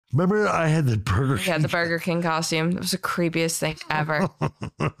Remember I had the Burger King? Yeah, the Burger King costume. It was the creepiest thing ever.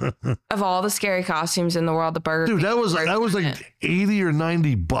 Of all the scary costumes in the world, the Burger King. Dude, that was like $80 or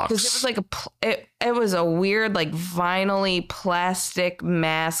 $90. Because it was like it was a weird, like, vinyl-y plastic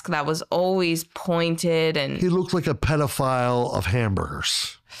mask that was always pointed. And he looked like a pedophile of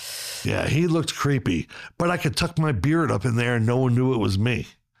hamburgers. Yeah, he looked creepy. But I could tuck my beard up in there and no one knew it was me.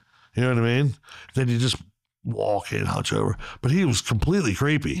 You know what I mean? Then you just walk in, hunch over. But he was completely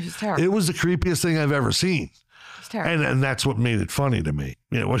creepy. It was terrible. It was the creepiest thing I've ever seen. It was terrible. And that's what made it funny to me.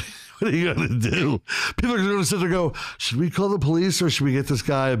 You know, what are you going to do? People are going to sit there and go, should we call the police or should we get this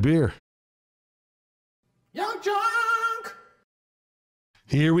guy a beer? YUNKJunk!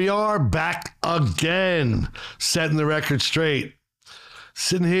 Here we are back again, setting the record straight.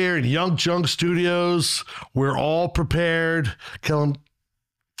 Sitting here in YUNKJunk Studios. We're all prepared. Tell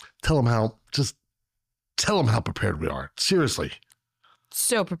them how prepared we are. Seriously.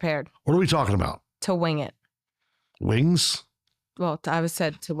 So prepared. What are we talking about? To wing it. Wings? Well, I was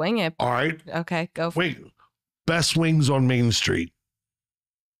said to wing it. All right. Okay, go for it. Wait. Best wings on Main Street.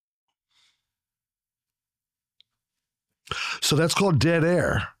 So that's called dead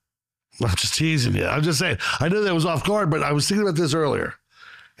air. I'm just teasing you. I'm just saying. I know that was off guard, but I was thinking about this earlier.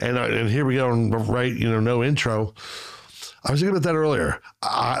 And here we go, right, no intro. I was thinking about that earlier.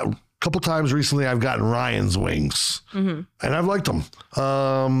 A couple times recently, I've gotten Ryan's wings, and I've liked them.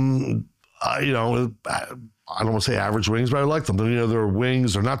 I don't want to say average wings, but I like them. They're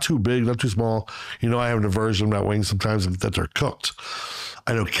wings. They're not too big, not too small. I have an aversion about wings sometimes that they're cooked.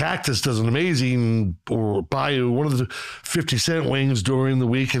 I know Cactus does an amazing, or buy you one of the 50-cent wings during the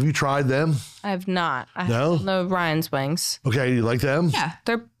week. Have you tried them? I have not. No? No Ryan's wings. Okay, you like them? Yeah,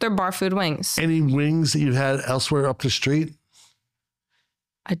 they're bar food wings. Any wings that you've had elsewhere up the street?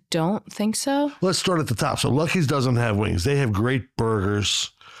 I don't think so. Let's start at the top. So Lucky's doesn't have wings. They have great burgers.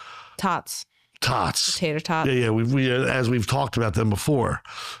 Tots. Tater tots. Yeah. We as we've talked about them before.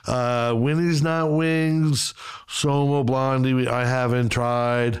 Winnie's not wings. Somo Blondie, I haven't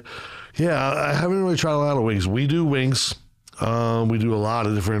tried. Yeah, I haven't really tried a lot of wings. We do wings. We do a lot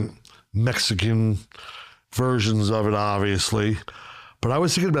of different Mexican versions of it, obviously. But I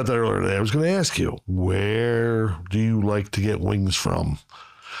was thinking about that earlier today. I was going to ask you, where do you like to get wings from?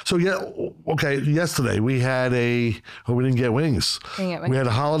 So, yesterday we had we didn't get wings. We had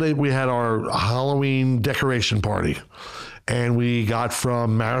we had our Halloween decoration party, and we got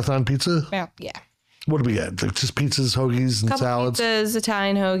from Marathon Pizza. Yeah. What did we get? Just pizzas, hoagies, and salads? Pizzas,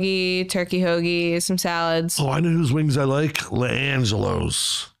 Italian hoagie, turkey hoagie, some salads. Oh, I know whose wings I like.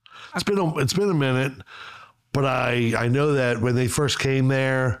 LaAngelo's. It's been a minute. But I know that when they first came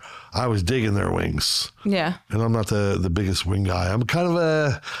there, I was digging their wings. Yeah. And I'm not the biggest wing guy. I'm kind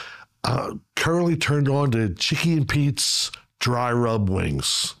of currently turned on to Chicky and Pete's dry rub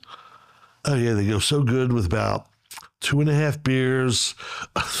wings. Oh, yeah, they go so good with about 2.5 beers,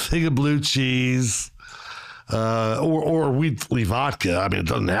 a thing of blue cheese, or Wheatley vodka. I mean, it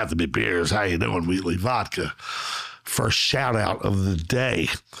doesn't have to be beers. How you doing, Wheatley vodka? First shout out of the day.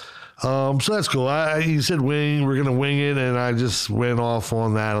 So that's cool. You said wing, we're going to wing it, and I just went off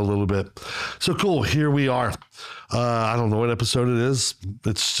on that a little bit. So cool. Here we are. I don't know what episode it is.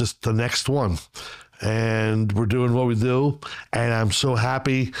 It's just the next one. And we're doing what we do. And I'm so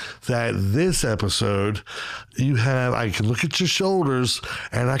happy that this episode, I can look at your shoulders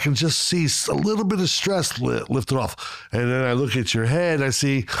and I can just see a little bit of stress lifted off. And then I look at your head, I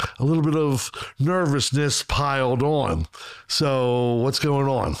see a little bit of nervousness piled on. So what's going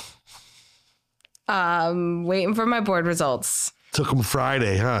on? Waiting for my board results. Took them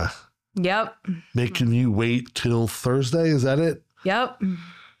Friday, huh? Yep. Making you wait till Thursday, is that it? Yep.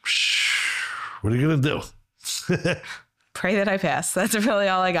 What are you going to do? Pray that I pass. That's really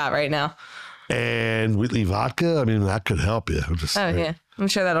all I got right now. And Wheatley vodka, I mean, that could help you. Yeah. I'm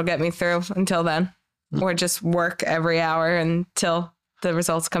sure that'll get me through until then. Or just work every hour until the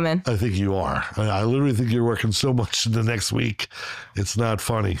results come in. I think you are. I literally think you're working so much in the next week. It's not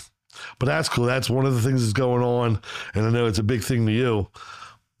funny. But that's cool. That's one of the things that's going on. And I know it's a big thing to you.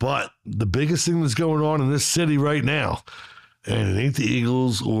 But the biggest thing that's going on in this city right now, and it ain't the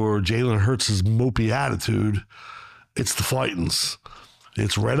Eagles or Jalen Hurts' mopey attitude, it's the fightings.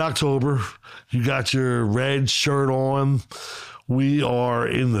 It's Red October. You got your red shirt on. We are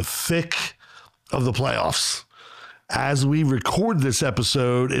in the thick of the playoffs. As we record this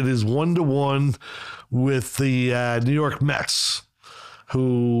episode, it is 1-1 with the New York Mets,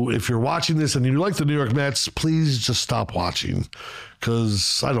 who, if you're watching this and you like the New York Mets, please just stop watching,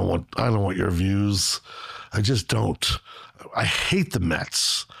 because I don't want your views. I just don't. I hate the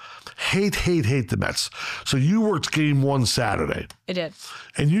Mets. hate the Mets. So you worked game one Saturday. I did.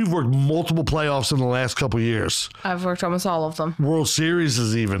 And you've worked multiple playoffs in the last couple of years. I've worked almost all of them. World Series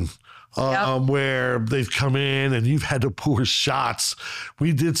is even. Where they've come in and you've had to pour shots.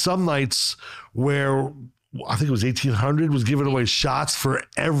 We did some nights where I think it was 1,800 was giving away shots for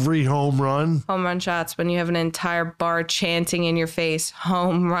every home run. Home run shots when you have an entire bar chanting in your face,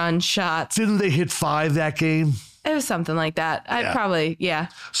 home run shots. Didn't they hit 5 that game? It was something like that. I'd probably.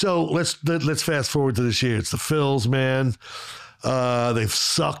 So let's fast forward to this year. It's the Phils, man. They've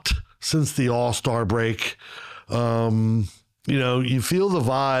sucked since the All-Star break. You feel the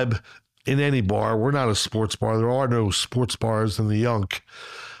vibe in any bar. We're not a sports bar. There are no sports bars in the Yunk.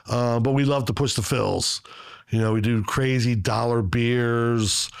 But we love to push the Phils. We do crazy dollar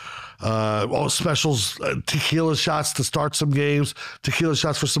beers, all specials, tequila shots to start some games, tequila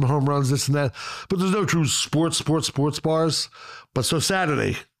shots for some home runs, this and that. But there's no true sports bars. But so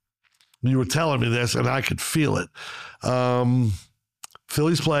Saturday, you were telling me this, and I could feel it.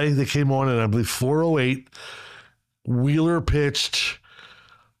 Phillies play. They came on at, I believe, 4:08. Wheeler pitched.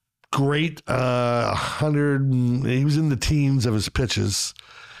 Great, 100. He was in the teens of his pitches.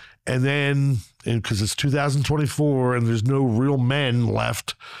 And then, because it's 2024 and there's no real men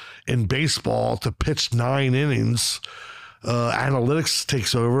left in baseball to pitch 9 innings, analytics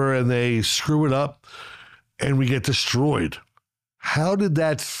takes over and they screw it up and we get destroyed. How did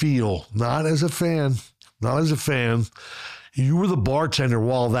that feel? Not as a fan. You were the bartender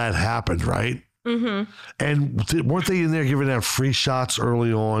while that happened, right? Mm-hmm. And weren't they in there giving out free shots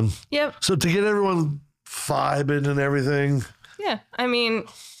early on? Yep. So to get everyone vibing and everything. Yeah. I mean,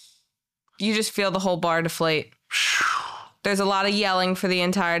 you just feel the whole bar deflate. There's a lot of yelling for the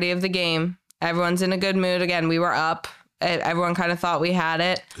entirety of the game. Everyone's in a good mood. Again, we were up. Everyone kind of thought we had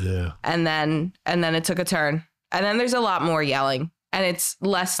it. Yeah. And then it took a turn. And then there's a lot more yelling. And it's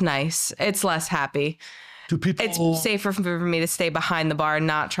less nice. It's less happy. It's safer for me to stay behind the bar and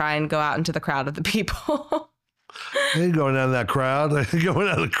not try and go out into the crowd of the people. I ain't going out of that crowd. I ain't going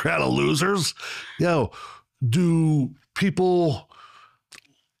out of the crowd of losers. Do people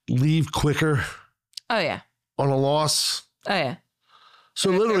leave quicker? Oh, yeah. On a loss? Oh, yeah. So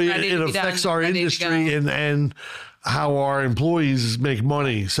literally it affects our industry and how our employees make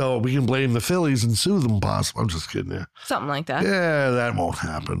money. So we can blame the Phillies and sue them possibly. I'm just kidding there. Something like that. Yeah, that won't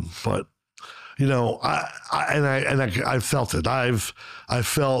happen. But I felt it. I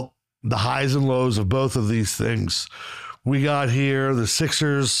felt the highs and lows of both of these things. We got here, the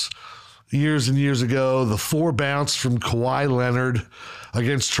Sixers, years and years ago, the 4 bounce from Kawhi Leonard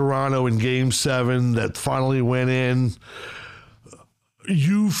against Toronto in Game 7 that finally went in.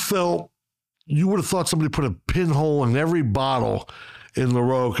 You would have thought somebody put a pinhole in every bottle in La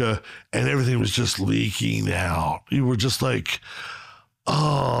Roca and everything was just leaking out. You were just like,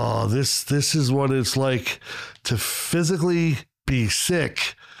 oh, this is what it's like to physically be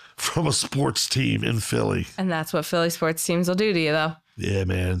sick from a sports team in Philly. And that's what Philly sports teams will do to you, though. Yeah,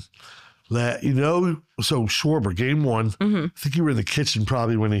 man. So Schwarber, Game 1, I think you were in the kitchen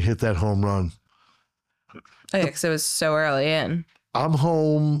probably when he hit that home run. Oh, yeah, because it was so early in. I'm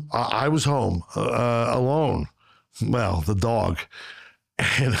home. I was home alone. Well, the dog.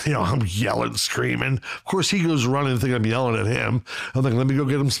 And, I'm yelling, screaming. Of course, he goes running and think I'm yelling at him. I'm like, let me go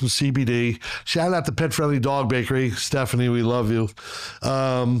get him some CBD. Shout out to Pet Friendly Dog Bakery. Stephanie, we love you.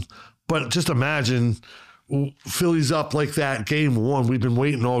 But just imagine Phillies up like that, Game 1. We've been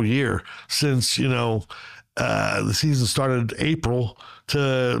waiting all year since, the season started April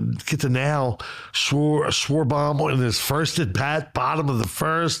to get to now. Schwarbaum in his first at bat, bottom of the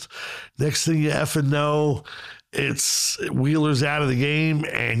first. Next thing you effing know, it's Wheeler's out of the game,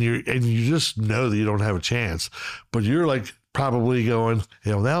 and you just know that you don't have a chance. But you're like probably going,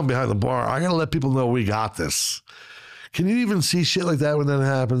 now I'm behind the bar. I gotta let people know we got this. Can you even see shit like that when that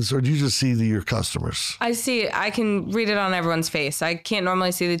happens, or do you just see your customers? I see it. I can read it on everyone's face. I can't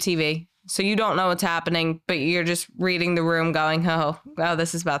normally see the TV. So you don't know what's happening, but you're just reading the room going, oh,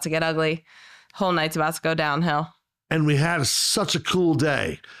 this is about to get ugly. Whole night's about to go downhill. And we had such a cool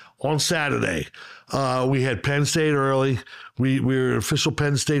day on Saturday. We had Penn State early. We were an official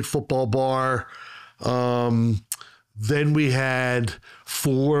Penn State football bar. Then we had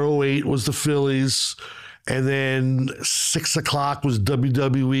 4:08 was the Phillies. And then 6 o'clock was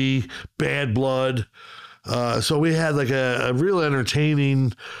WWE Bad Blood. So we had like a real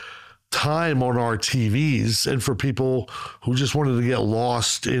entertaining time on our TVs and for people who just wanted to get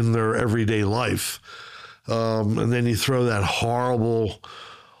lost in their everyday life. And then you throw that horrible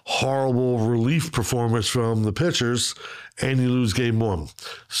horrible relief performance from the pitchers, and you lose game one.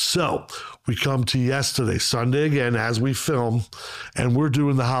 So we come to yesterday, Sunday again, as we film, and we're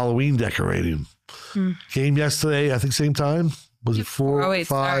doing the Halloween decorating. Game yesterday, I think same time. Was it 4 or 5?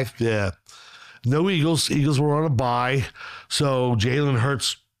 Sorry. Yeah. No Eagles. Eagles were on a bye. So Jalen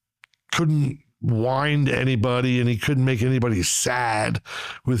Hurts couldn't wind anybody, and he couldn't make anybody sad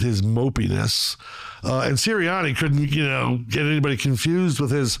with his mopiness. And Sirianni couldn't, get anybody confused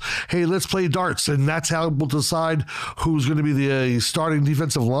with his, hey, let's play darts. And that's how we'll decide who's going to be the starting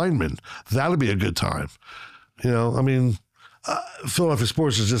defensive lineman. That'll be a good time. Philadelphia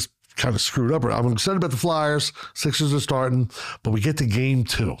sports is just kind of screwed up. I'm excited about the Flyers. Sixers are starting, but we get to game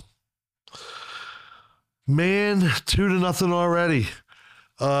 2. Man, 2-0 already.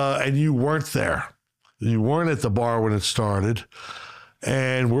 And you weren't there. You weren't at the bar when it started.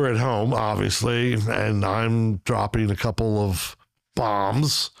 And we're at home, obviously, and I'm dropping a couple of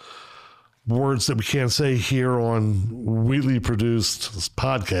bombs, words that we can't say here on Wheatley produced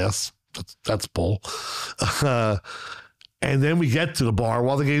podcast. That's bull. And then we get to the bar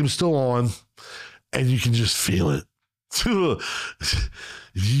while the game's still on, and you can just feel it.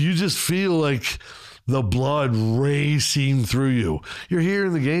 You just feel like the blood racing through you. You're here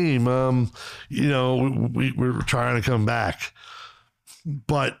in the game. We're trying to come back.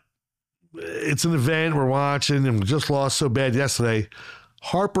 But it's an event we're watching, and we just lost so bad yesterday.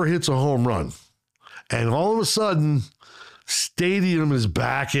 Harper hits a home run, and all of a sudden, stadium is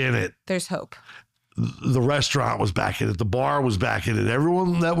back in it. There's hope. The restaurant was back in it. The bar was back in it.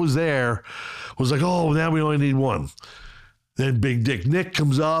 Everyone that was there was like, oh, now we only need one. Then Big Dick Nick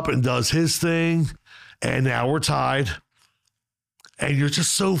comes up and does his thing, and now we're tied. And you're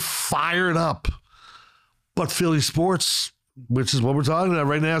just so fired up. But Philly sports, which is what we're talking about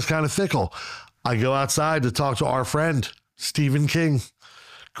right now, is kind of fickle. I go outside to talk to our friend, Stephen King,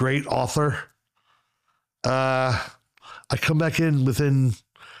 great author. I come back in within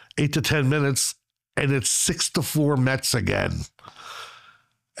 8 to 10 minutes, and it's 6-4 Mets again.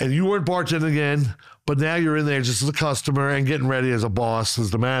 And you weren't bartending again, but now you're in there just as a customer and getting ready as a boss,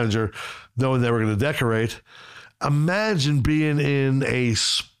 as the manager, knowing they were going to decorate. Imagine being in a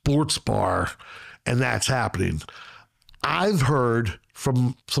sports bar and that's happening. I've heard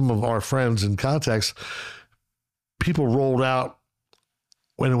from some of our friends and contacts, people rolled out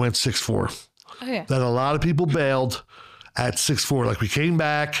when it went 6-4. Oh, yeah. That a lot of people bailed at 6-4. Like we came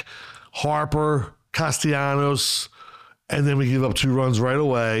back, Harper, Castellanos, and then we give up 2 runs right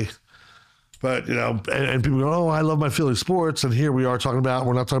away. But, and people go, oh, I love my Philly sports. And here we are talking about,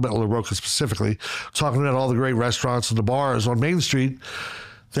 we're not talking about La Roca specifically, talking about all the great restaurants and the bars on Main Street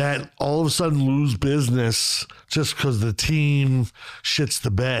that all of a sudden lose business just because the team shits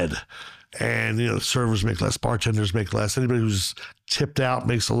the bed. And, the servers make less, bartenders make less. Anybody who's tipped out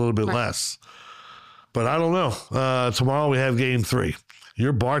makes a little bit less. But I don't know. Tomorrow we have game 3.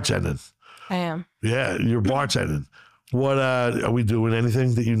 You're bartending. I am. Yeah, you're bartending. What are we doing?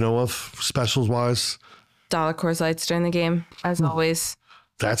 Anything that you know of, specials wise? Dollar Coors Lights during the game, as always.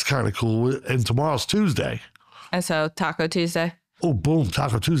 That's kind of cool. And tomorrow's Tuesday. And so Taco Tuesday. Oh, boom,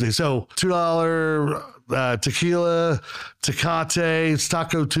 Taco Tuesday. So $2 tequila, Tecate. It's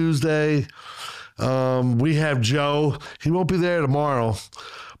Taco Tuesday. We have Joe. He won't be there tomorrow,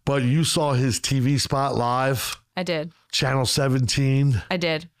 but you saw his TV spot live. I did. Channel 17. I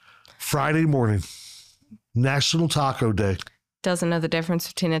did. Friday morning. National Taco Day. Doesn't know the difference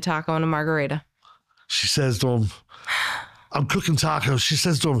between a taco and a margarita. She says to him, I'm cooking tacos. She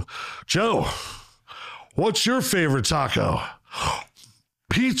says to him, Joe, what's your favorite taco?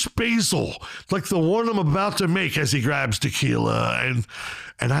 Peach basil, like the one I'm about to make, as he grabs tequila.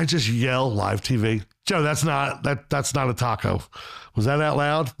 And I just yell, live TV, Joe, that's not a taco. Was that out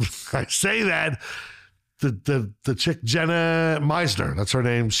loud? I say that. The chick, Jenna Meisner, that's her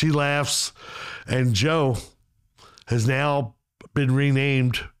name. She laughs. And Joe has now been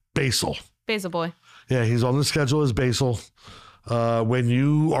renamed Basil. Basil Boy. Yeah, he's on the schedule as Basil. When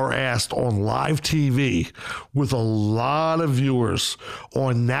you are asked on live TV with a lot of viewers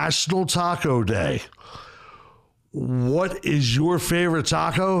on National Taco Day, what is your favorite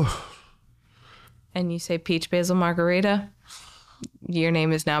taco? And you say peach basil margarita, your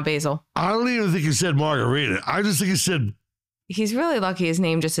name is now Basil. I don't even think he said margarita. I just think he said... He's really lucky his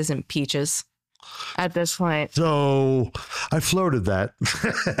name just isn't Peaches at this point. So I floated that.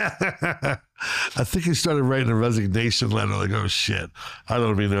 I think he started writing a resignation letter like, oh, shit, I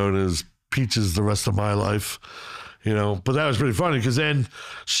don't be known as Peaches the rest of my life. But that was pretty funny because then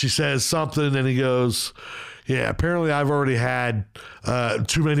she says something and he goes, yeah, apparently I've already had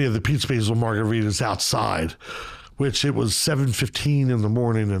too many of the peach basil margaritas outside, which it was 7:15 in the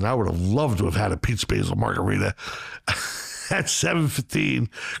morning, and I would have loved to have had a peach basil margarita at 7:15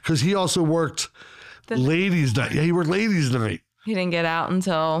 because he also worked ladies' night. Yeah, he worked ladies' night. He didn't get out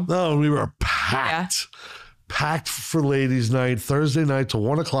until... No, we were packed. Yeah. Packed for ladies' night, Thursday night till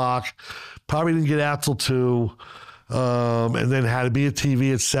 1 o'clock. Probably didn't get out till 2. And then had to be at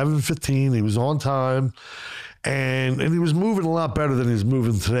TV at 7:15. He was on time. And he was moving a lot better than he's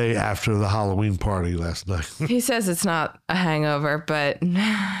moving today after the Halloween party last night. He says it's not a hangover, but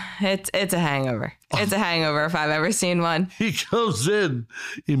it's a hangover. It's a hangover if I've ever seen one. He goes in.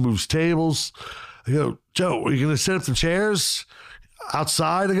 He moves tables. I go, Joe, are you going to set up the chairs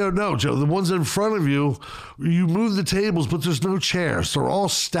outside? I go, no, Joe, the ones in front of you, you move the tables, but there's no chairs. They're all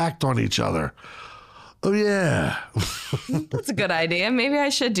stacked on each other. Oh, yeah. That's a good idea. Maybe I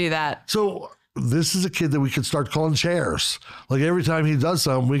should do that. So this is a kid that we could start calling chairs. Like every time he does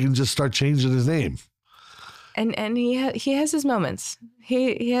something, we can just start changing his name. And he has his moments.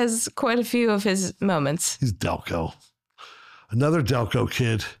 He has quite a few of his moments. He's Delco. Another Delco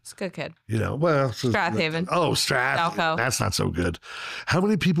kid. It's a good kid. You know, well. Strathaven. Oh, Strathaven. Delco. That's not so good. How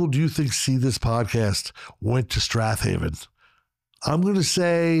many people do you think see this podcast went to Strathaven? I'm going to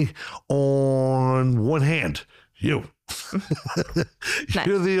say on one hand, you. Nice.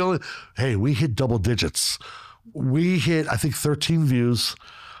 You're the only. Hey, we hit double digits. We hit, I think, 13 views.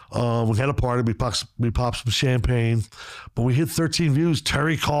 We had a party. We popped some champagne, but we hit 13 views.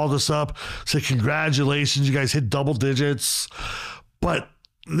 Terry called us up, said, congratulations, you guys hit double digits. But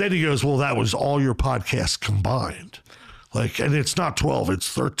then he goes, well, that was all your podcasts combined. Like, and it's not 12, it's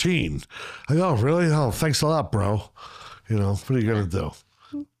 13. I go, oh, really? Oh, thanks a lot, bro. You know, what are you going to do?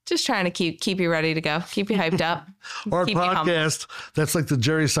 Just trying to keep you ready to go. Keep you hyped up. Our podcast, that's like the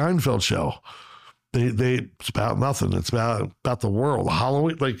Jerry Seinfeld show. It's about nothing. It's about the world.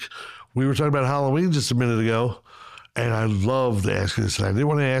 Halloween, like we were talking about Halloween just a minute ago, and I loved asking this. And I didn't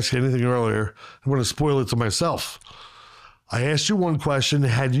want to ask you anything earlier. I want to spoil it to myself. I asked you one question.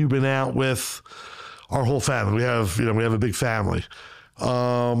 Had you been out with our whole family? We have a big family. We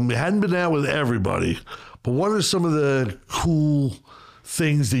hadn't been out with everybody, but what are some of the cool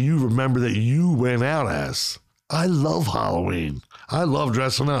things that you remember that you went out as? I love Halloween. I love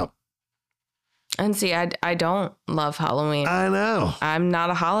dressing up. And see, I don't love Halloween. I know. I'm not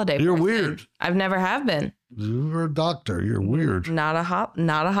a holiday person. You're weird. I've never have been. You're a doctor. You're weird. Not a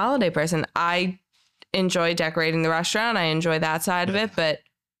holiday person. I enjoy decorating the restaurant. I enjoy that side of it, but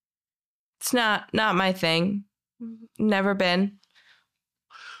it's not my thing. Never been.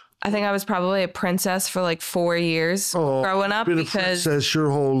 I think I was probably a princess for like 4 years growing up. Been a princess your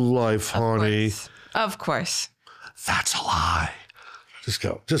whole life, honey. Of course. That's a lie. Just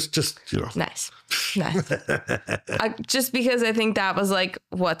go. Just you know. Nice. Just because I think that was like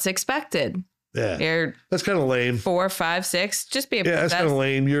what's expected. Yeah. That's kind of lame. 4, 5, 6. Just be a princess. That's kind of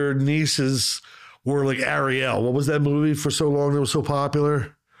lame. Your nieces were like Ariel. What was that movie for so long that was so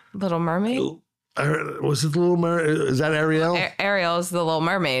popular? Little Mermaid? Was it the Little Mermaid? Is that Ariel? Ariel is the Little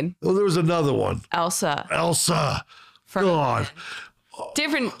Mermaid. Oh, there was another one. Elsa. God.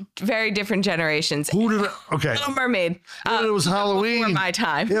 Very different generations. Okay. Little Mermaid. It was Halloween. Before my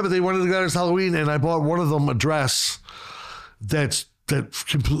time. Yeah, but they wanted to go to Halloween, and I bought one of them a dress that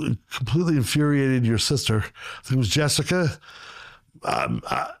completely infuriated your sister. I think it was Jessica.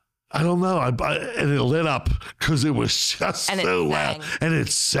 I don't know. And it lit up because it was just so loud. And it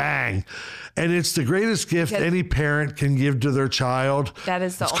sang. And it's the greatest gift any parent can give to their child.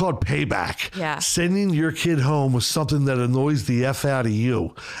 It's called payback. Yeah. Sending your kid home with something that annoys the F out of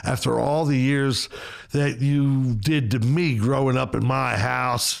you after all the years that you did to me growing up in my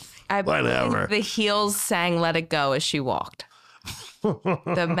house. Whatever. The heels sang Let It Go as she walked.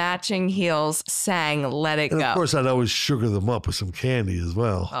 The matching heels sang Let It Go. Of course, I'd always sugar them up with some candy as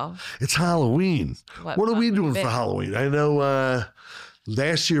well. Oh. It's Halloween. What are we doing for Halloween? I know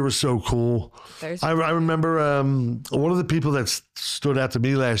last year was so cool. I remember one of the people that stood out to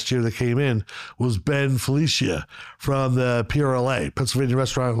me last year that came in was Ben Felicia from the PRLA, Pennsylvania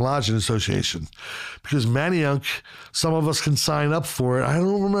Restaurant and Lodging Association. Because YUNKJunk, some of us can sign up for it. I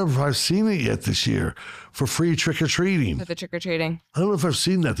don't remember if I've seen it yet this year for free trick-or-treating. For the trick-or-treating. I don't know if I've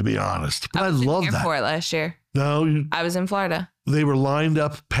seen that, to be honest. But I love that. For it last year. No. I was in Florida. They were lined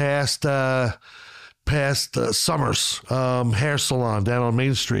up past Summers hair salon down on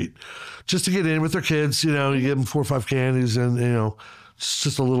Main Street just to get in with their kids. You know, you give them 4 or 5 candies and, you know, it's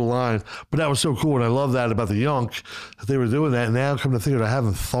just a little line. But that was so cool. And I love that about the Yunk, that they were doing that. And now come to think of it, I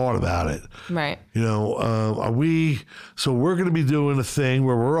haven't thought about it. Right. You know, so we're going to be doing a thing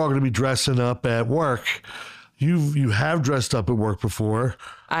where we're all going to be dressing up at work. You have dressed up at work before.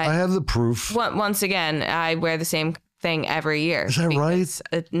 I have the proof. Once again, I wear the same thing every year. Is that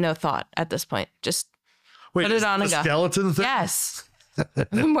right? No thought at this point. Just put it on and go. Skeleton thing? Yes.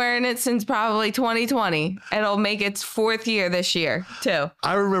 I've been wearing it since probably 2020. It'll make its 4th year this year, too.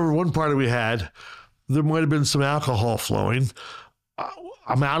 I remember one party we had. There might have been some alcohol flowing.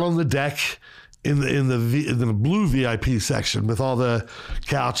 I'm out on the deck in the blue VIP section with all the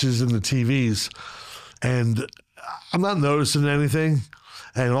couches and the TVs, and I'm not noticing anything.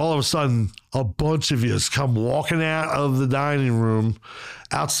 And all of a sudden, a bunch of yous come walking out of the dining room,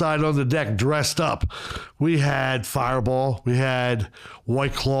 outside on the deck, dressed up. We had Fireball, we had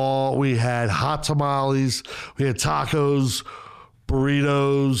White Claw, we had hot tamales, we had tacos,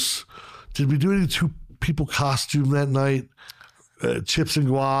 burritos. Did we do any 2 people costume that night? Chips and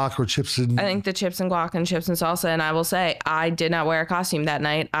guac or chips and... I think the chips and guac and chips and salsa. And I will say, I did not wear a costume that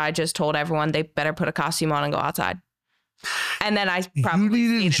night. I just told everyone they better put a costume on and go outside. And then I probably...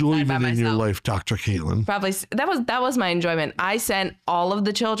 You need enjoyment in your life, Dr. Kaitlyn. Probably. That was my enjoyment. I sent all of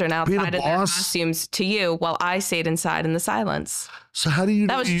the children outside in their costumes to you while I stayed inside in the silence. So how do you...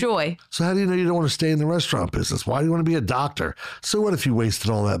 That was joy. So how do you know you don't want to stay in the restaurant business? Why do you want to be a doctor? So what if you wasted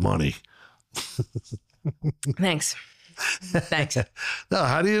all that money? Thanks. No,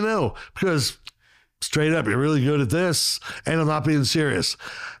 how do you know? Because straight up, you're really good at this, and I'm not being serious.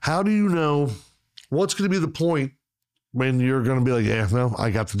 How do you know what's going to be the point when you're going to be like, yeah, no,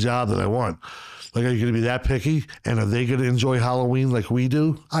 I got the job that I want? Like, are you going to be that picky? And are they going to enjoy Halloween like we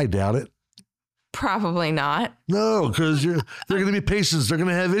do? I doubt it. Probably not. No, because they're going to be patients. They're going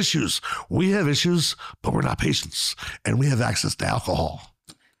to have issues. We have issues, but we're not patients, and we have access to alcohol.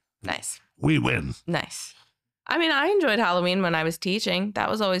 Nice. We win. Nice. I mean, I enjoyed Halloween when I was teaching. That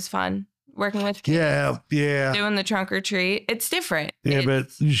was always fun. Working with kids. Yeah. Doing the trunk or treat. It's different. Yeah, but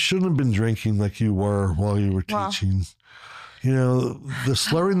you shouldn't have been drinking like you were while you were teaching. You know, the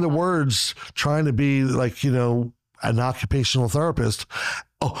slurring the words, trying to be like, you know, an occupational therapist.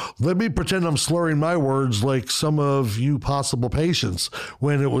 Oh, let me pretend I'm slurring my words like some of you possible patients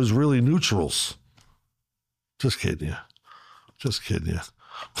when it was really neutrals. Just kidding you.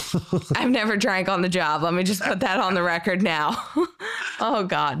 I've never drank on the job. Let me just put that on the record now. Oh,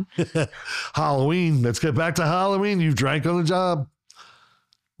 God. Halloween. Let's get back to Halloween. You drank on the job.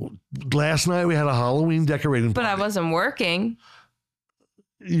 Last night we had a Halloween decorating party. But I wasn't working.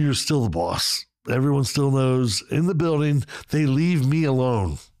 You're still the boss. Everyone still knows in the building, they leave me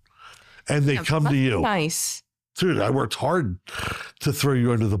alone and they come to you. Nice. Dude, I worked hard to throw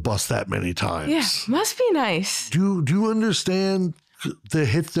you under the bus that many times. Yeah, must be nice. Do you understand to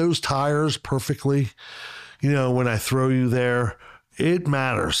hit those tires perfectly? You know, when I throw you there, it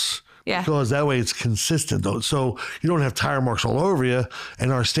matters. Yeah. Because that way it's consistent, though. So you don't have tire marks all over you,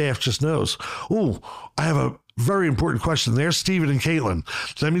 and our staff just knows. Oh, I have a very important question. There's Steven and Kaitlyn.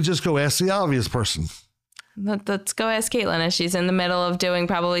 Let me just go ask the obvious person. Let's go ask Kaitlyn as she's in the middle of doing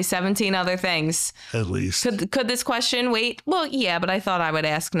probably 17 other things. At least. Could this question wait? Well, yeah, but I thought I would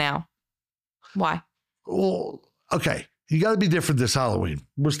ask now. Why? Well, okay. You got to be different this Halloween.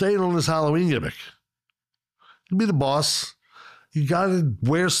 We're staying on this Halloween gimmick. You be the boss. You got to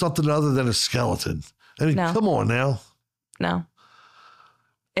wear something other than a skeleton. I mean, Come on now. No.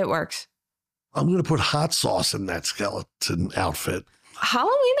 It works. I'm going to put hot sauce in that skeleton outfit.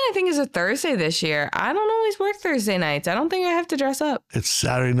 Halloween, I think, is a Thursday this year. I don't always work Thursday nights. I don't think I have to dress up. It's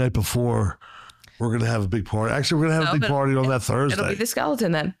Saturday night before. We're going to have a big party. Actually, we're going to have a big party on that Thursday. It'll be the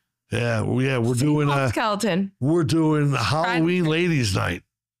skeleton then. Yeah, we're doing a skeleton. We're doing Halloween Ladies Night.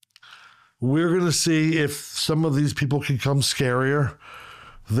 We're going to see if some of these people can come scarier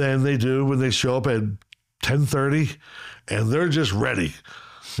than they do when they show up at 10:30 and they're just ready.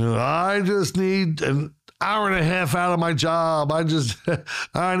 You know, I just need an hour and a half out of my job.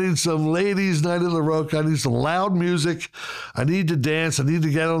 I need some ladies' night in the rook. I need some loud music. I need to dance. I need to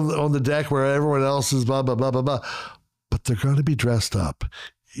get on the deck where everyone else is, blah, blah, blah, blah, blah. But they're going to be dressed up.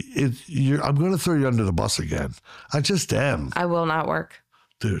 I'm going to throw you under the bus again. I just am. I will not work.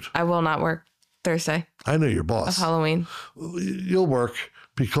 Dude. I will not work Thursday. I know your boss. Of Halloween. You'll work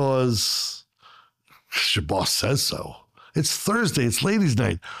because your boss says so. It's Thursday. It's ladies'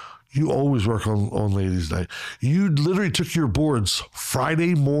 night. You always work on ladies' night. You literally took your boards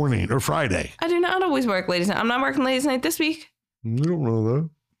Friday morning or Friday. I do not always work ladies' night. I'm not working ladies' night this week. You don't know that.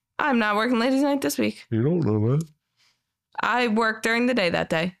 I'm not working ladies' night this week. You don't know that. I work during the day that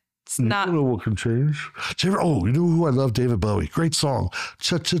day. It's not. You know what can change. You know who I love? David Bowie. Great song.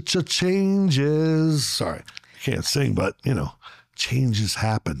 Changes. Sorry, I can't sing, but you know, changes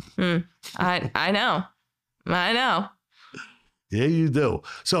happen. I know. Yeah, you do.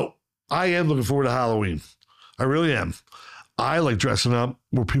 So I am looking forward to Halloween. I really am. I like dressing up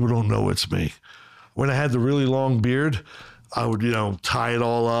where people don't know it's me. When I had the really long beard, I would, tie it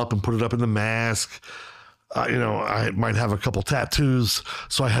all up and put it up in the mask. I might have a couple tattoos,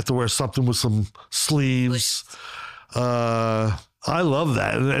 so I had to wear something with some sleeves. I love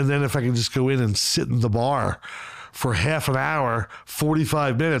that. And then if I can just go in and sit in the bar for half an hour,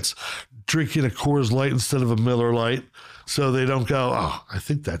 45 minutes, drinking a Coors Light instead of a Miller Lite, so they don't go, oh, I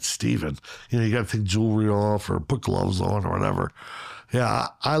think that's Steven. You got to take jewelry off or put gloves on or whatever. Yeah,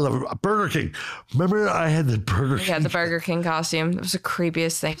 I love it. Burger King. Remember I had the Burger King? Yeah, the Burger King costume. It was the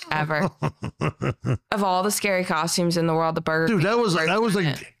creepiest thing ever. Of all the scary costumes in the world, the Burger King. Dude, that was like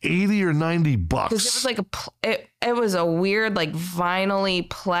 $80 or $90. Because it was like it was a weird, like, vinyl-y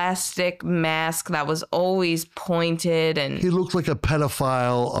plastic mask that was always pointed. And he looked like a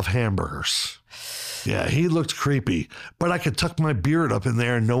pedophile of hamburgers. Yeah, he looked creepy. But I could tuck my beard up in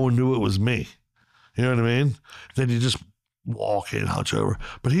there and no one knew it was me. You know what I mean? Then you just walk in, hunch over.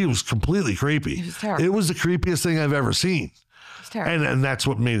 But he was completely creepy. He was terrible. It was the creepiest thing I've ever seen. It was terrible. And that's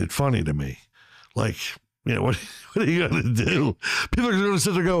what made it funny to me. Like, what are you going to do? People are going to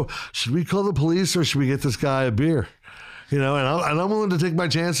sit there and go, should we call the police or should we get this guy a beer? And I'm willing to take my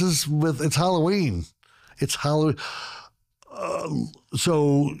chances with, it's Halloween. It's Halloween.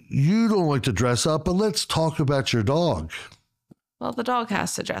 So you don't like to dress up, but let's talk about your dog. Well, the dog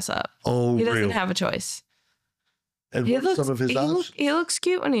has to dress up. Oh, he doesn't really? have a choice. And what are some of his options? He looks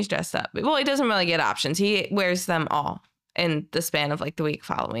cute when he's dressed up. Well, he doesn't really get options. He wears them all in the span of like the week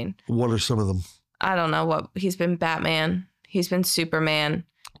following. What are some of them? I don't know what. He's been Batman. He's been Superman.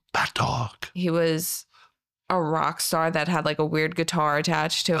 Bat dog. He was a rock star that had like a weird guitar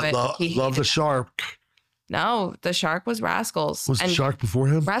attached to it. Love the shark. No, the shark was Rascals. Was the shark before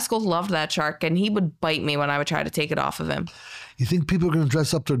him? Rascals loved that shark, and he would bite me when I would try to take it off of him. You think people are going to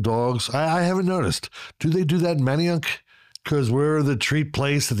dress up their dogs? I haven't noticed. Do they do that in YUNKJunk? Because we're the treat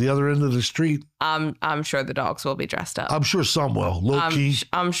place at the other end of the street. I'm sure the dogs will be dressed up. I'm sure some will. Low key.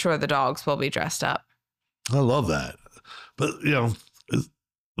 I'm sure the dogs will be dressed up. I love that. But, the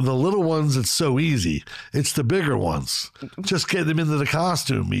little ones, it's so easy. It's the bigger ones. Just get them into the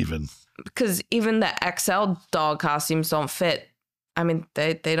costume even. Because even the XL dog costumes don't fit. I mean,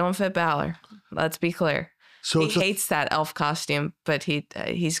 they don't fit Balor. Let's be clear. So he hates that elf costume, but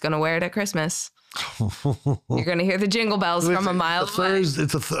he's going to wear it at Christmas. You're going to hear the jingle bells from a mile away.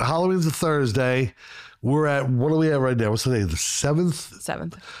 Halloween's a Thursday. We're at, what are we at right now? What's the day? The 7th?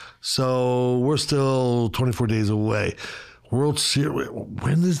 7th. So we're still 24 days away. World Series.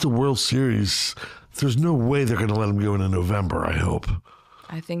 When is the World Series? There's no way they're going to let them go into November, I hope.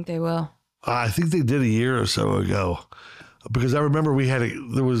 I think they will. I think they did a year or so ago. Because I remember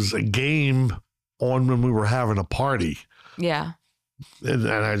there was a game on when we were having a party. Yeah. And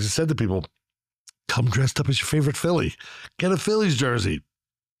I just said to people, come dressed up as your favorite Philly. Get a Phillies jersey.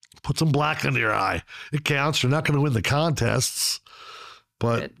 Put some black under your eye. It counts. You're not going to win the contests.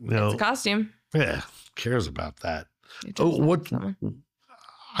 But, it's a costume. Yeah. Who cares about that? I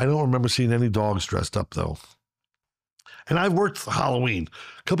don't remember seeing any dogs dressed up, though. And I've worked Halloween.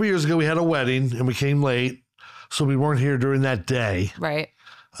 A couple years ago, we had a wedding, and we came late. So we weren't here during that day. Right.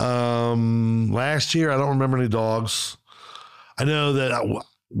 Last year, I don't remember any dogs. I know that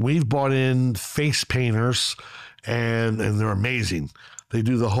we've bought in face painters, and they're amazing. They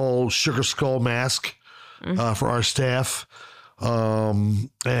do the whole sugar skull mask for our staff. And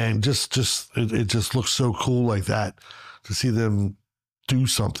it just looks so cool like that to see them do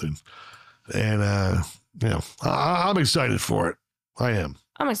something. And, I'm excited for it. I am.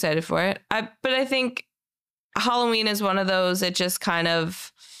 I'm excited for it. But I think Halloween is one of those, it just kind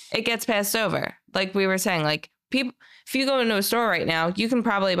of, it gets passed over. Like we were saying, like people, if you go into a store right now, you can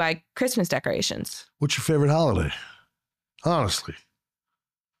probably buy Christmas decorations. What's your favorite holiday? Honestly.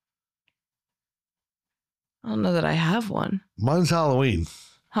 I don't know that I have one. Mine's Halloween.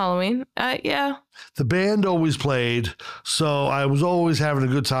 Halloween? Yeah. The band always played, so I was always having a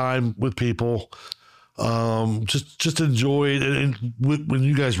good time with people. Just enjoyed it. And when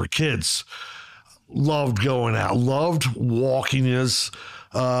you guys were kids, loved going out, loved walking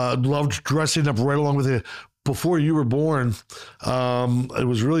loved dressing up right along with it. Before you were born, it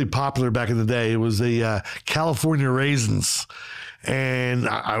was really popular back in the day. It was the California Raisins. And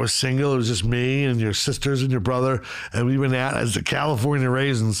I was single. It was just me and your sisters and your brother. And we went out as the California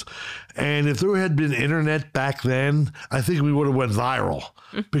Raisins. And if there had been internet back then, I think we would have went viral.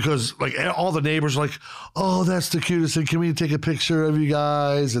 Because like all the neighbors were like, oh, that's the cutest thing. Can we take a picture of you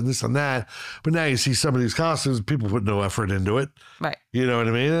guys and this and that? But now you see some of these costumes, people put no effort into it. Right. You know what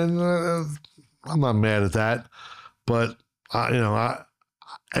I mean? And I'm not mad at that. But, and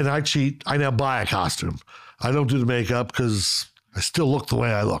I cheat. I now buy a costume. I don't do the makeup because I still look the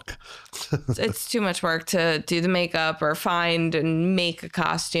way I look. It's too much work to do the makeup or find and make a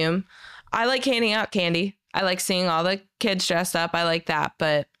costume. I like handing out candy. I like seeing all the kids dressed up. I like that,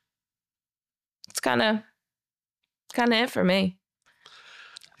 but it's kind of it for me.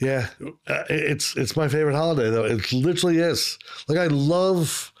 Yeah, it's my favorite holiday though. It literally is. Like I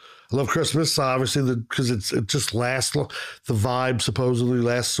love Christmas, obviously, because it just lasts long. The vibe supposedly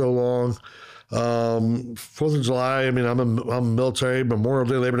lasts so long. 4th of July. I mean, I'm military. Memorial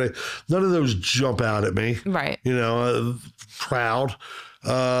Day, Labor Day. None of those jump out at me. Right. Proud.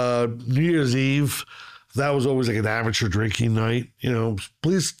 New Year's Eve. That was always like an amateur drinking night.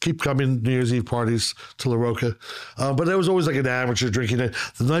 Please keep coming New Year's Eve parties to La Roca. But that was always like an amateur drinking night.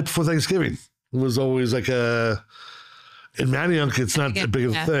 The night before Thanksgiving was always like in YUNKJunk, it's not that big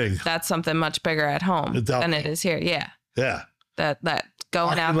of a thing. That's something much bigger at home than it is here. Yeah. Yeah. That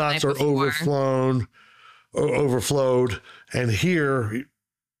going out. Lots are overflowed. And here,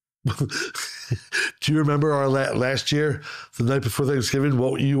 do you remember our last year, the night before Thanksgiving,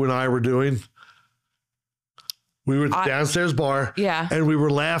 what you and I were doing? We were at the downstairs bar, and we were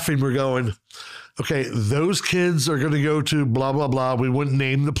laughing. We're going, okay, those kids are going to go to blah, blah, blah. We wouldn't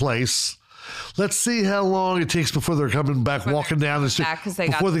name the place. Let's see how long it takes before they're coming back, walking down the street,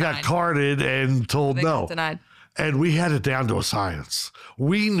 before they got carded and told no. Denied. And we had it down to a science.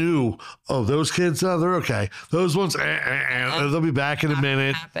 We knew, those kids, they're okay. Those ones, they'll be back in a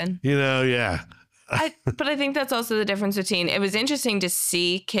minute. Happen. Yeah. But I think that's also the difference between, it was interesting to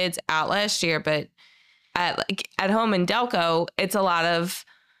see kids out last year, but at home in Delco, it's a lot of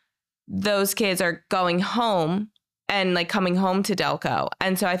those kids are going home and like coming home to Delco.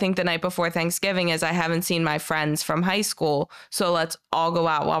 And so I think the night before Thanksgiving is I haven't seen my friends from high school, so let's all go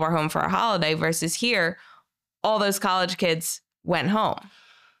out while we're home for a holiday, versus here, all those college kids went home.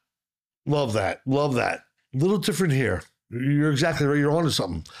 Love that. A little different here. You're exactly right. You're onto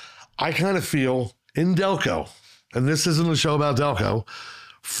something. I kind of feel in Delco, and this isn't a show about Delco,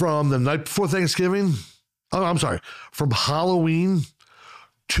 from the night before Thanksgiving, from Halloween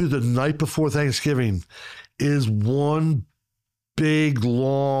to the night before Thanksgiving is one big,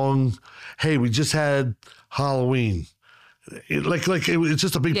 long, hey, we just had Halloween. It's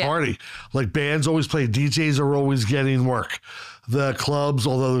just a big party. Like bands always play, DJs are always getting work. The clubs,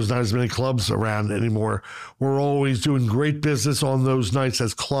 although there's not as many clubs around anymore, we're always doing great business on those nights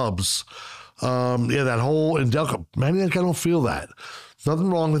as clubs. That whole in Delco, man, I don't feel that.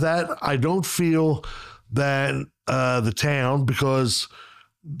 Nothing wrong with that. I don't feel that the town, because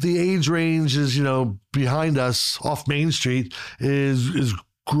the age range is, behind us off Main Street is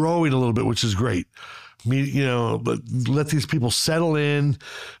growing a little bit, which is great. But let these people settle in,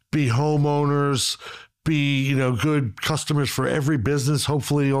 be homeowners, be, good customers for every business,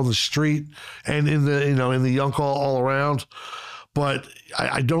 hopefully on the street and in the YUNK all around. But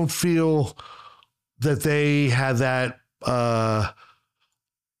I don't feel that they had that,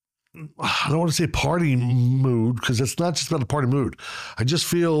 I don't want to say party mood, because it's not just about the party mood. I just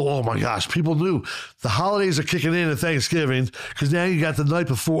feel, oh my gosh, people knew the holidays are kicking in at Thanksgiving, because now you got the night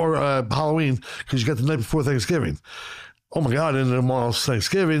before Halloween, because you got the night before Thanksgiving. Oh my God, and then tomorrow's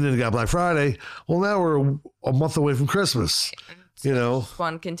Thanksgiving, then you got Black Friday. Well, now we're a month away from Christmas.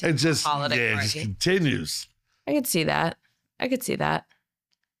 One continuous holiday party. It just continues. I could see that.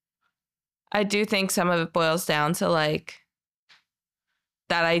 I do think some of it boils down to like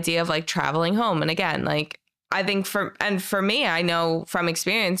that idea of like traveling home. And again, like I think for me, I know from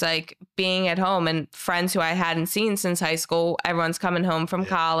experience, like being at home and friends who I hadn't seen since high school, everyone's coming home from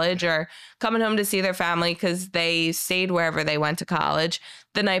college or coming home to see their family because they stayed wherever they went to college.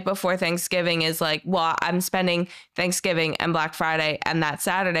 The night before Thanksgiving is like, well, I'm spending Thanksgiving and Black Friday and that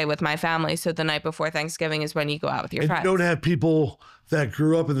Saturday with my family. So the night before Thanksgiving is when you go out with your friends. You don't have people that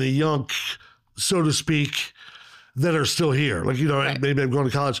grew up in the YUNK, so to speak, that are still here. Like, right. Maybe I'm going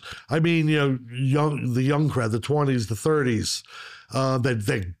to college. I mean, the young crowd, the 20s, the 30s,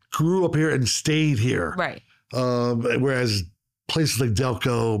 that grew up here and stayed here. Right. Whereas places like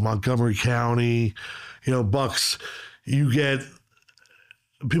Delco, Montgomery County, Bucks, you get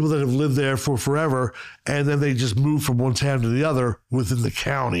people that have lived there for forever, and then they just move from one town to the other within the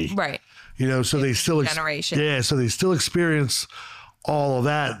county. Right. So they still generation. So they still experience all of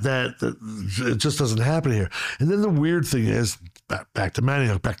that it just doesn't happen here. And then the weird thing is, back to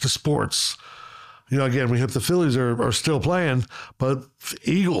YUNK, back to sports. Again, we hope the Phillies are still playing, but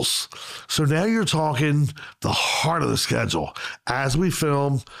Eagles. So now you're talking the heart of the schedule. As we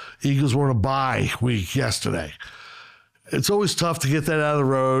film, Eagles were on a bye week yesterday. It's always tough to get that out of the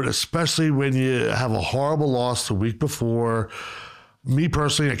road, especially when you have a horrible loss the week before. Me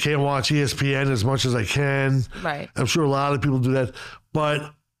personally, I can't watch ESPN as much as I can. Right. I'm sure a lot of people do that.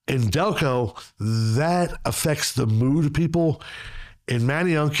 But in Delco, that affects the mood of people. In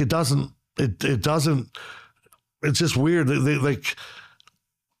Manayunk, it doesn't. It doesn't. It's just weird. They like,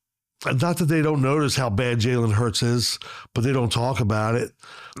 not that they don't notice how bad Jalen Hurts is, but they don't talk about it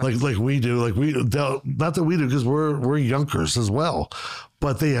like we do. Not that we do, because we're Yunkers as well,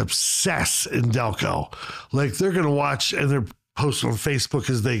 but they obsess in Delco. Like, they're gonna watch and they're posting on Facebook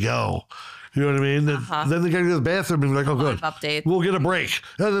as they go. You know what I mean? Then they gotta go to the bathroom and be like, oh, good, update. We'll get a break.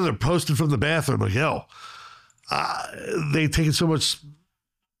 And then they're posting from the bathroom like, yo, they take it so much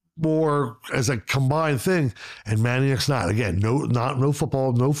more as a combined thing, and Manayunk's not. Again, no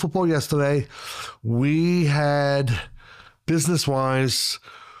football yesterday. We had, business wise,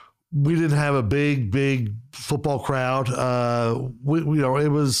 we didn't have a big football crowd. It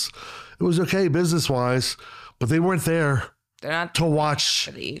was okay business wise, but they weren't there. They're not to watch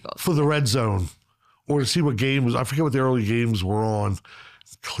for the Eagles, for the red zone, or to see what game was. I forget what the early games were on.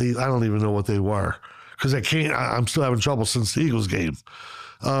 I don't even know what they were, because I'm still having trouble since the Eagles game.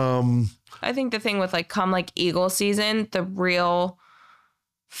 I think the thing with come Eagle season, the real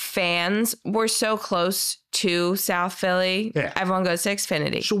fans were so close to South Philly. Yeah. Everyone goes to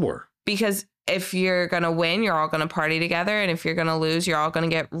Xfinity. Sure. Because if you're going to win, you're all going to party together. And if you're going to lose, you're all going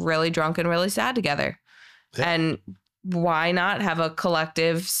to get really drunk and really sad together. Yeah. And why not have a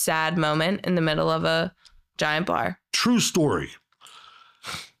collective sad moment in the middle of a giant bar? True story.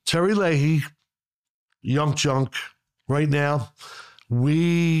 Terry Leahy, YUNKJunk, right now.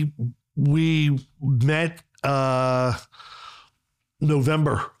 We met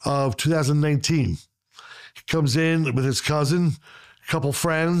November of 2019. He comes in with his cousin, a couple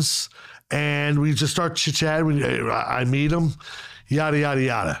friends, and we just start chit-chatting. I meet him, yada, yada,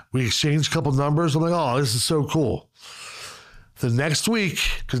 yada. We exchange a couple numbers. I'm like, oh, this is so cool. The next week,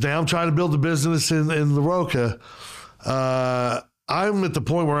 because now I'm trying to build a business in La Roca, I'm at the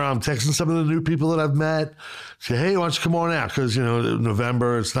point where I'm texting some of the new people that I've met. Say, hey, why don't you come on out? Because,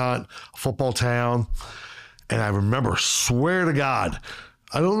 November, it's not a football town. And I remember, swear to God,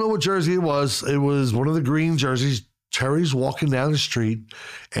 I don't know what jersey it was. It was one of the green jerseys. Terry's walking down the street,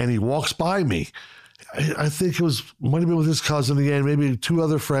 and he walks by me. I think might have been with his cousin again, maybe two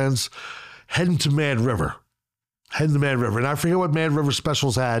other friends, heading to Mad River. And I forget what Mad River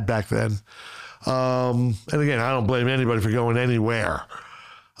specials had back then. And again, I don't blame anybody for going anywhere.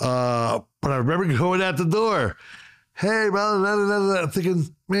 But I remember going out the door. Hey, brother, I'm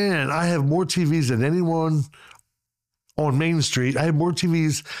thinking, man, I have more TVs than anyone on Main Street. I have more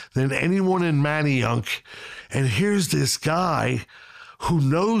TVs than anyone in Manayunk. And here's this guy who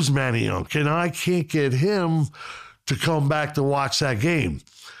knows Manayunk, and I can't get him to come back to watch that game.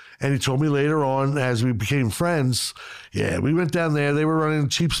 And he told me later on, as we became friends, yeah, we went down there. They were running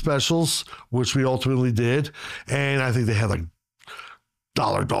cheap specials, which we ultimately did. And I think they had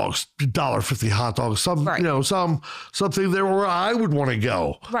dollar dogs, $1.50 hot dogs, something there where I would want to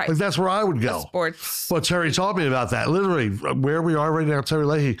go. Right. That's where I would go. Sports. But Terry taught me about that. Literally, where we are right now, Terry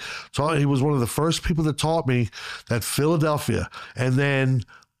Leahy, he was one of the first people that taught me that Philadelphia. And then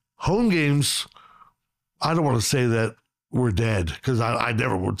home games, I don't want to say that we're dead, because I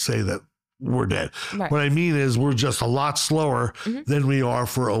never would say that we're dead. Right. What I mean is we're just a lot slower than we are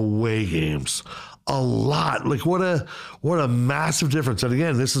for away games. A lot. What a massive difference. And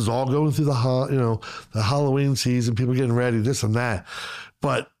again, this is all going through the Halloween season, people getting ready, this and that.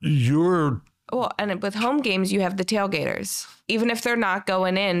 But and with home games, you have the tailgaters. Even if they're not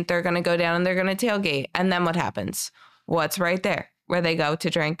going in, they're going to go down and they're going to tailgate. And then what happens? What's right there where they go to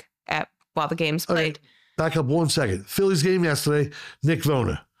drink while the game's played? Okay. Back up 1 second. Phillies game yesterday, Nick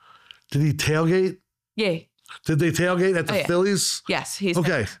Vona. Did he tailgate? Yeah. Did they tailgate at the Phillies? Yes.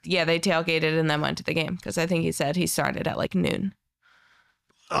 Okay. They tailgated and then went to the game, because I think he said he started at noon.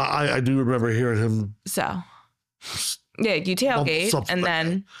 I do remember hearing him. So, yeah, you tailgate and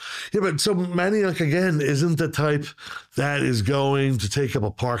then. Yeah, but so Manayunk, again, isn't the type that is going to take up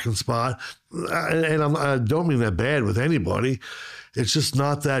a parking spot. And I don't mean that bad with anybody. It's just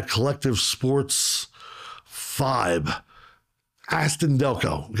not that collective sports vibe. Aston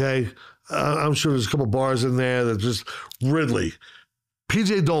Delco, okay? I'm sure there's a couple bars in there that just Ridley.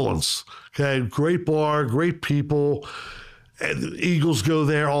 PJ Dolan's, okay? Great bar, great people. And the Eagles go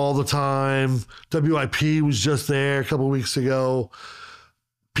there all the time. WIP was just there a couple weeks ago.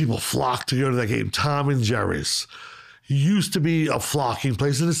 People flock to go to that game. Tom and Jerry's used to be a flocking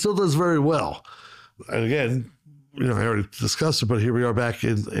place, and it still does very well. And again, I already discussed it, but here we are back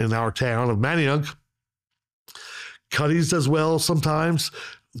in our town of Manayunk. Cuddy's does well sometimes,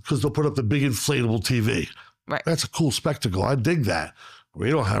 because they'll put up the big inflatable TV. Right. That's a cool spectacle. I dig that. We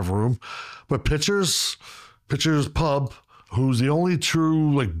don't have room. But Pitchers Pub, who's the only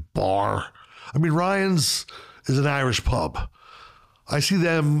true like bar. I mean, Ryan's is an Irish pub. I see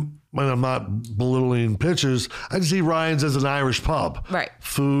them when I'm not belittling Pitchers. I see Ryan's as an Irish pub. Right.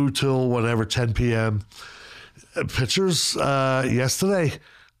 Food till whatever, 10 p.m. Pitchers yesterday,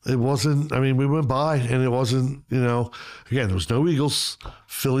 it wasn't, I mean, we went by and it wasn't, again, there was no Eagles.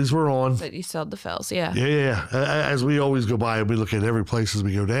 Phillies were on. But you sold the Phils, yeah. Yeah. As we always go by and we look at every place as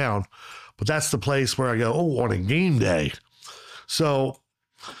we go down. But that's the place where I go, on a game day. So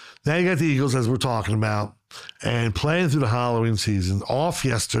now you got the Eagles, as we're talking about, and playing through the Halloween season, off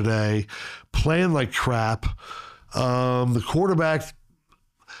yesterday, playing like crap. The quarterback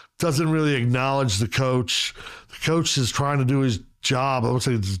doesn't really acknowledge the coach. The coach is trying to do his job. I would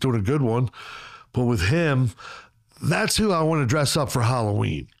say he's doing a good one. But with him, that's who I want to dress up for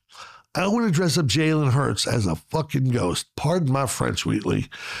Halloween. I want to dress up Jalen Hurts as a fucking ghost. Pardon my French, Wheatley,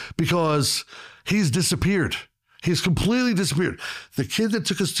 because he's disappeared. He's completely disappeared. The kid that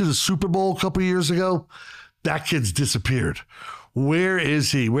took us to the Super Bowl a couple of years ago, that kid's disappeared. Where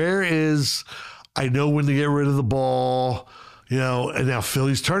is he? Where is, I know when to get rid of the ball, and now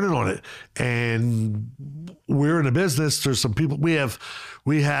Philly's turning on it. And we're in a business. There's some people, we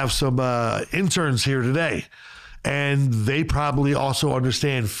have some interns here today. And they probably also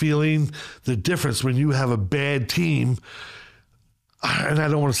understand feeling the difference when you have a bad team. And I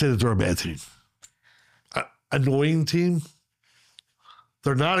don't want to say that they're a bad team. Annoying team.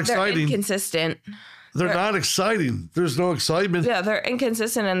 They're not exciting. They're inconsistent. They're not exciting. There's no excitement. Yeah, they're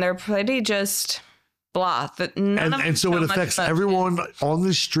inconsistent and they're pretty just blah. And so it affects everyone on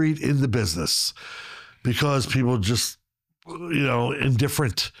the street in the business because people just,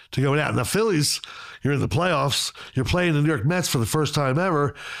 indifferent to going out. Now, Phillies, you're in the playoffs. You're playing the New York Mets for the first time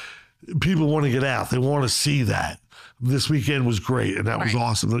ever. People want to get out. They want to see that. This weekend was great, and that was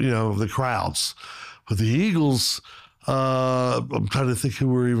awesome, the crowds. But the Eagles, I'm trying to think who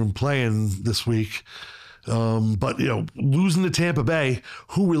we're even playing this week. But, losing to Tampa Bay,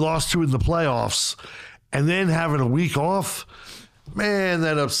 who we lost to in the playoffs, and then having a week off, man,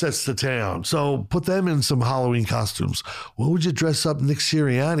 that upsets the town. So put them in some Halloween costumes. What would you dress up Nick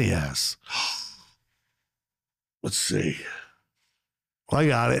Sirianni as? Let's see. I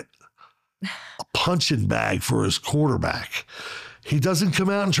got it. A punching bag for his quarterback. He doesn't come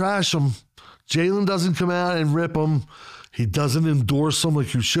out and trash him. Jalen doesn't come out and rip him. He doesn't endorse him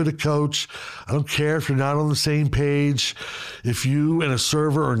like you should have, coach. I don't care if you're not on the same page. If you and a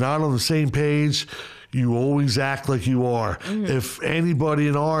server are not on the same page, you always act like you are. Mm-hmm. If anybody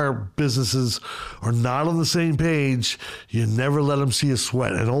in our businesses are not on the same page, you never let them see a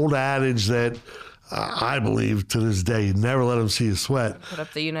sweat. An old adage that I believe to this day, you never let them see a sweat. Put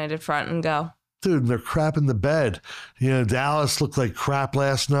up the united front and go. Dude, they're crap in the bed. Dallas looked like crap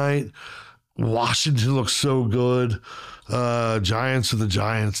last night. Washington looks so good. Giants are the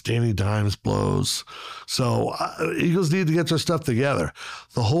Giants. Danny Dimes blows. So Eagles need to get their stuff together.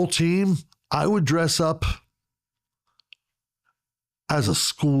 The whole team, I would dress up as a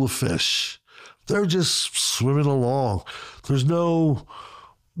school of fish. They're just swimming along. There's no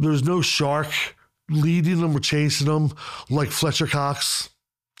shark leading them or chasing them like Fletcher Cox,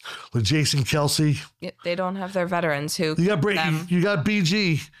 like Jason Kelsey. Yeah, they don't have their veterans who. You got you got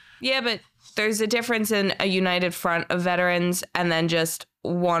BG. Yeah, but there's a difference in a united front of veterans and then just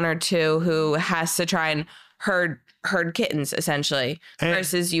one or two who has to try and herd kittens, essentially,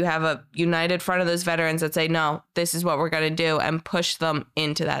 versus you have a united front of those veterans that say, no, this is what we're going to do, and push them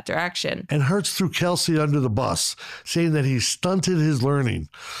into that direction. And Hurts threw Kelsey under the bus, saying that he stunted his learning.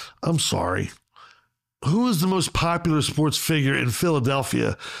 I'm sorry. Who is the most popular sports figure in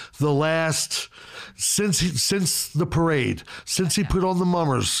Philadelphia since the parade, since he put on the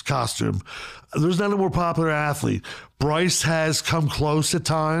Mummers costume? There's not a more popular athlete. Bryce has come close at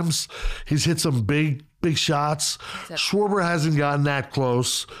times. He's hit some big shots. Schwarber hasn't gotten that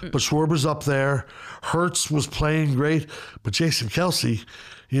close, but Schwarber's up there. Hurts was playing great, but Jason Kelsey,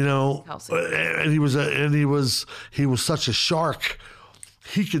 and he was such a shark.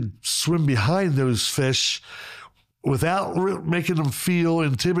 He could swim behind those fish without making them feel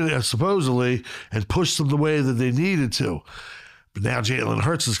intimidated, supposedly, and push them the way that they needed to. But now Jalen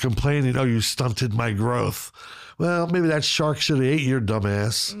Hurts is complaining, you stunted my growth. Well, maybe that shark should have ate your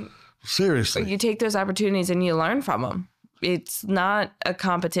dumbass. Seriously. You take those opportunities and you learn from them. It's not a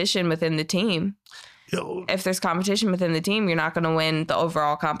competition within the team. If there's competition within the team, you're not going to win the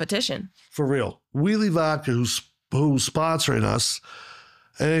overall competition. For real. Wheelie Vodka, who's sponsoring us,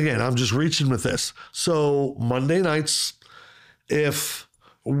 and again, I'm just reaching with this. So Monday nights, if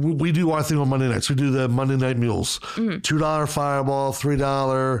we do our thing on Monday nights. We do the Monday Night Mules. $2 Fireball,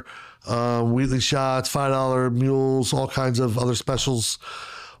 $3 Wheatley shots, $5 mules, all kinds of other specials.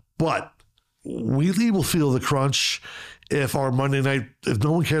 But Wheatley will feel the crunch if no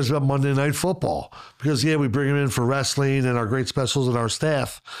one cares about Monday Night Football. Because, we bring them in for wrestling and our great specials and our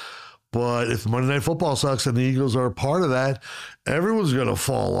staff. But if Monday Night Football sucks and the Eagles are a part of that, everyone's going to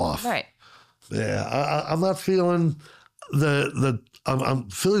fall off. Right. Yeah, I'm not feeling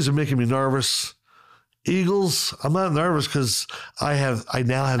Phillies are making me nervous. Eagles, I'm not nervous because I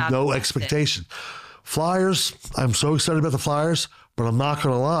now have no expectation. Flyers, I'm so excited about the Flyers, but I'm not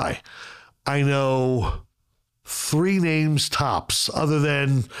going to lie. I know 3 names tops other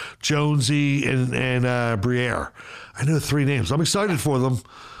than Jonesy and Briere. I know 3 names. I'm excited for them,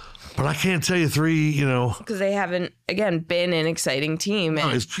 but I can't tell you 3, Because they haven't, again, been an exciting team. No,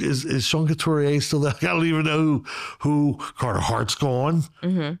 is Sean Couturier still there? I don't even know who Carter Hart's gone.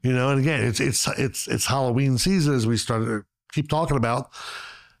 And again, it's Halloween season as we started to keep talking about.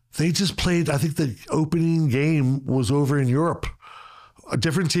 They just played, I think the opening game was over in Europe. A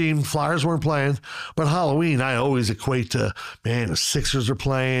different team. Flyers weren't playing, but Halloween I always equate to, the Sixers are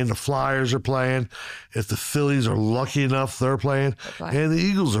playing, the Flyers are playing. If the Phillies are lucky enough, they're playing, and the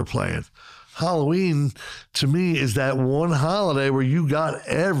Eagles are playing. Halloween to me is that one holiday where you got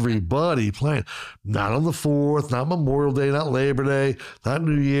everybody playing. Not on the 4th, not Memorial Day, not Labor Day, not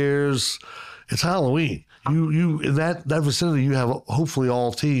New Year's. It's Halloween. You in that vicinity, you have hopefully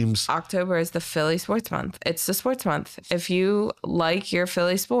all teams. October is the Philly sports month. It's the sports month. If you like your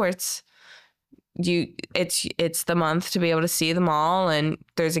Philly sports, it's the month to be able to see them all, and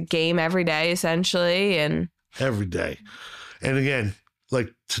there's a game every day essentially, and every day. And again,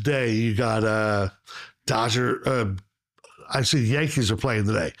 like today, you got Yankees are playing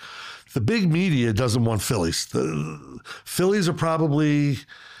today. The big media doesn't want Phillies. The Phillies are probably,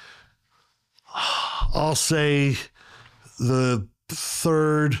 I'll say, the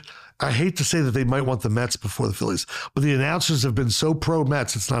 3rd. I hate to say that they might want the Mets before the Phillies, but the announcers have been so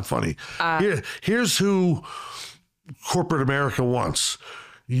pro-Mets, it's not funny. Here's who corporate America wants.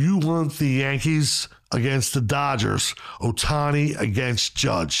 You want the Yankees against the Dodgers. Ohtani against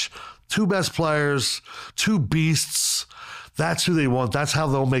Judge. 2 best players, 2 beasts. That's who they want. That's how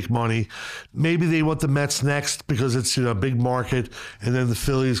they'll make money. Maybe they want the Mets next because it's a big market, and then the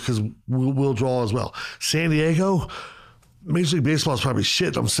Phillies because we'll draw as well. San Diego, Major League Baseball is probably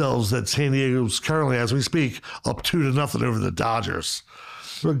shit themselves that San Diego's currently, as we speak, up 2-0 over the Dodgers.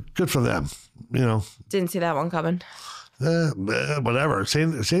 But good for them, Didn't see that one coming. Whatever.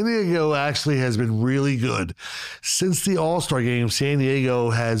 San Diego actually has been really good. Since the All-Star game, San Diego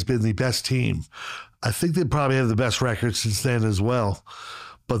has been the best team. I think they probably have the best record since then as well.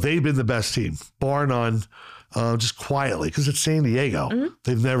 But they've been the best team, bar none, just quietly, because it's San Diego.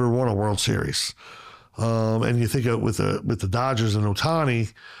 They've never won a World Series. And you think with the Dodgers and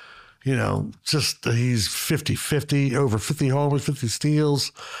Ohtani, just he's 50-50, over 50 homers, 50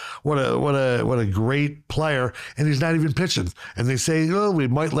 steals. What a great player. And he's not even pitching. And they say, we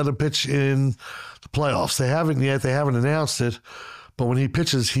might let him pitch in the playoffs. They haven't yet. They haven't announced it. But when he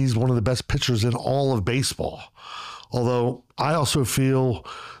pitches, he's one of the best pitchers in all of baseball. Although I also feel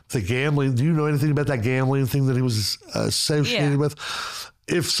the gambling, do you know anything about that gambling thing that he was associated with?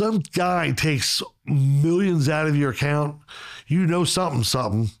 If some guy takes millions out of your account,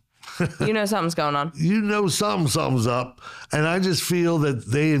 something. Something's going on. Something's up. And I just feel that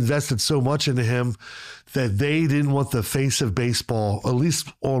they invested so much into him that they didn't want the face of baseball, at least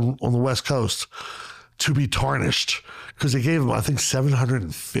on the West Coast, to be tarnished. Because they gave him, I think,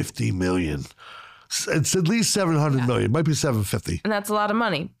 $750 million. It's at least $700 million. It might be $750. And that's a lot of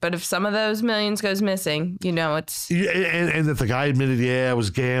money. But if some of those millions goes missing, it's... And that the guy admitted, I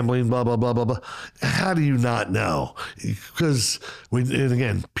was gambling, blah, blah, blah, blah, blah. How do you not know? Because, and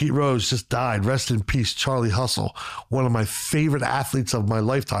again, Pete Rose just died. Rest in peace, Charlie Hustle, one of my favorite athletes of my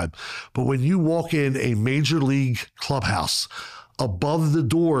lifetime. But when you walk in a major league clubhouse, above the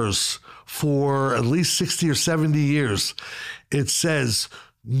doors for at least 60 or 70 years, it says...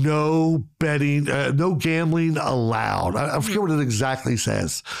 no betting, no gambling allowed. I forget what it exactly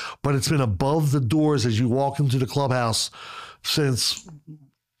says, but it's been above the doors as you walk into the clubhouse since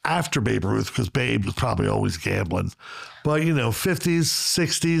after Babe Ruth, because Babe was probably always gambling. But,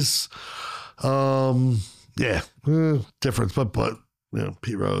 50s, 60s, difference. But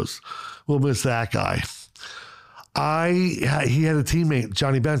Pete Rose, we'll miss that guy. He had a teammate,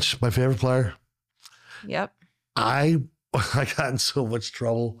 Johnny Bench, my favorite player. Yep. I got in so much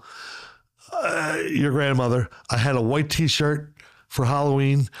trouble. Your grandmother, I had a white T-shirt for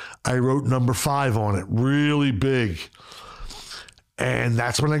Halloween. I wrote number 5 on it, really big. And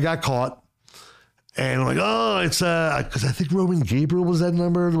that's when I got caught. And I'm like, oh, it's because I think Roman Gabriel was that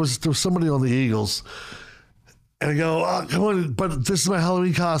number. There was somebody on the Eagles. And I go, oh, come on, but this is my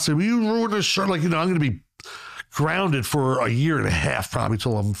Halloween costume. You ruined this shirt. Like, I'm going to be grounded for a year and a half, probably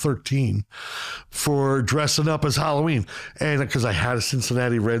till I'm 13, for dressing up as Halloween. And because I had a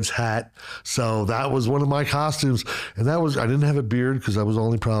Cincinnati Reds hat. So that was one of my costumes. And I didn't have a beard because I was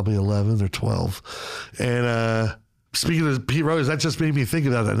only probably 11 or 12. And speaking of Pete Rose, that just made me think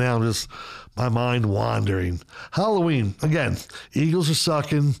about that now. Just my mind wandering. Halloween, again, Eagles are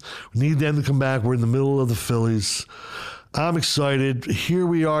sucking. We need them to come back. We're in the middle of the Phillies. I'm excited. Here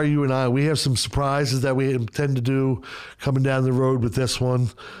we are, you and I. We have some surprises that we intend to do coming down the road with this one.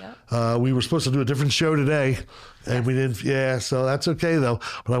 Yep. We were supposed to do a different show today, and we didn't. Yeah, so that's okay, though.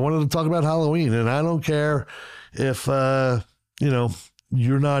 But I wanted to talk about Halloween, and I don't care if,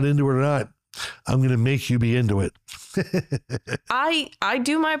 you're not into it or not. I'm going to make you be into it. I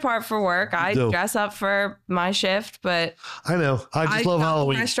do my part for work. I dress up for my shift, but I know. I just love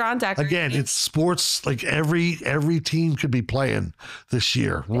Halloween. Restaurant decorating. Again, it's sports. Like every team could be playing this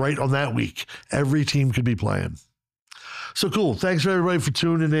year, right on that week. Every team could be playing. So cool. Thanks for everybody for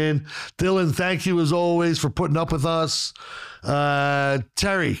tuning in. Dylan, thank you as always for putting up with us.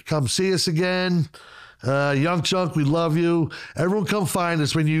 Terry, come see us again. YUNKJunk, we love you. Everyone come find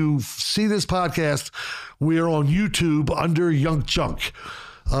us. When you see this podcast, we are on YouTube under YUNKJunk.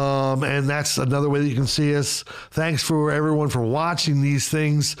 And that's another way that you can see us. Thanks for everyone for watching these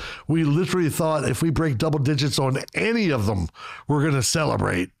things. We literally thought if we break double digits on any of them, we're going to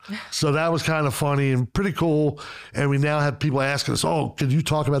celebrate. So that was kind of funny and pretty cool. And we now have people asking us, oh, could you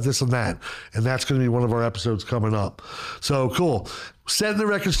talk about this and that? And that's going to be one of our episodes coming up. So cool. Setting the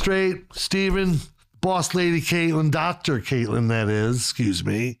record straight. Steven, Boss Lady Kaitlyn, Dr. Kaitlyn, that is, excuse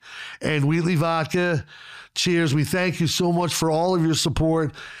me, and Wheatley Vodka. Cheers. We thank you so much for all of your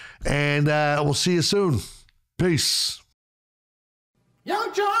support, and we'll see you soon. Peace.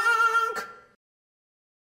 YUNKJunk!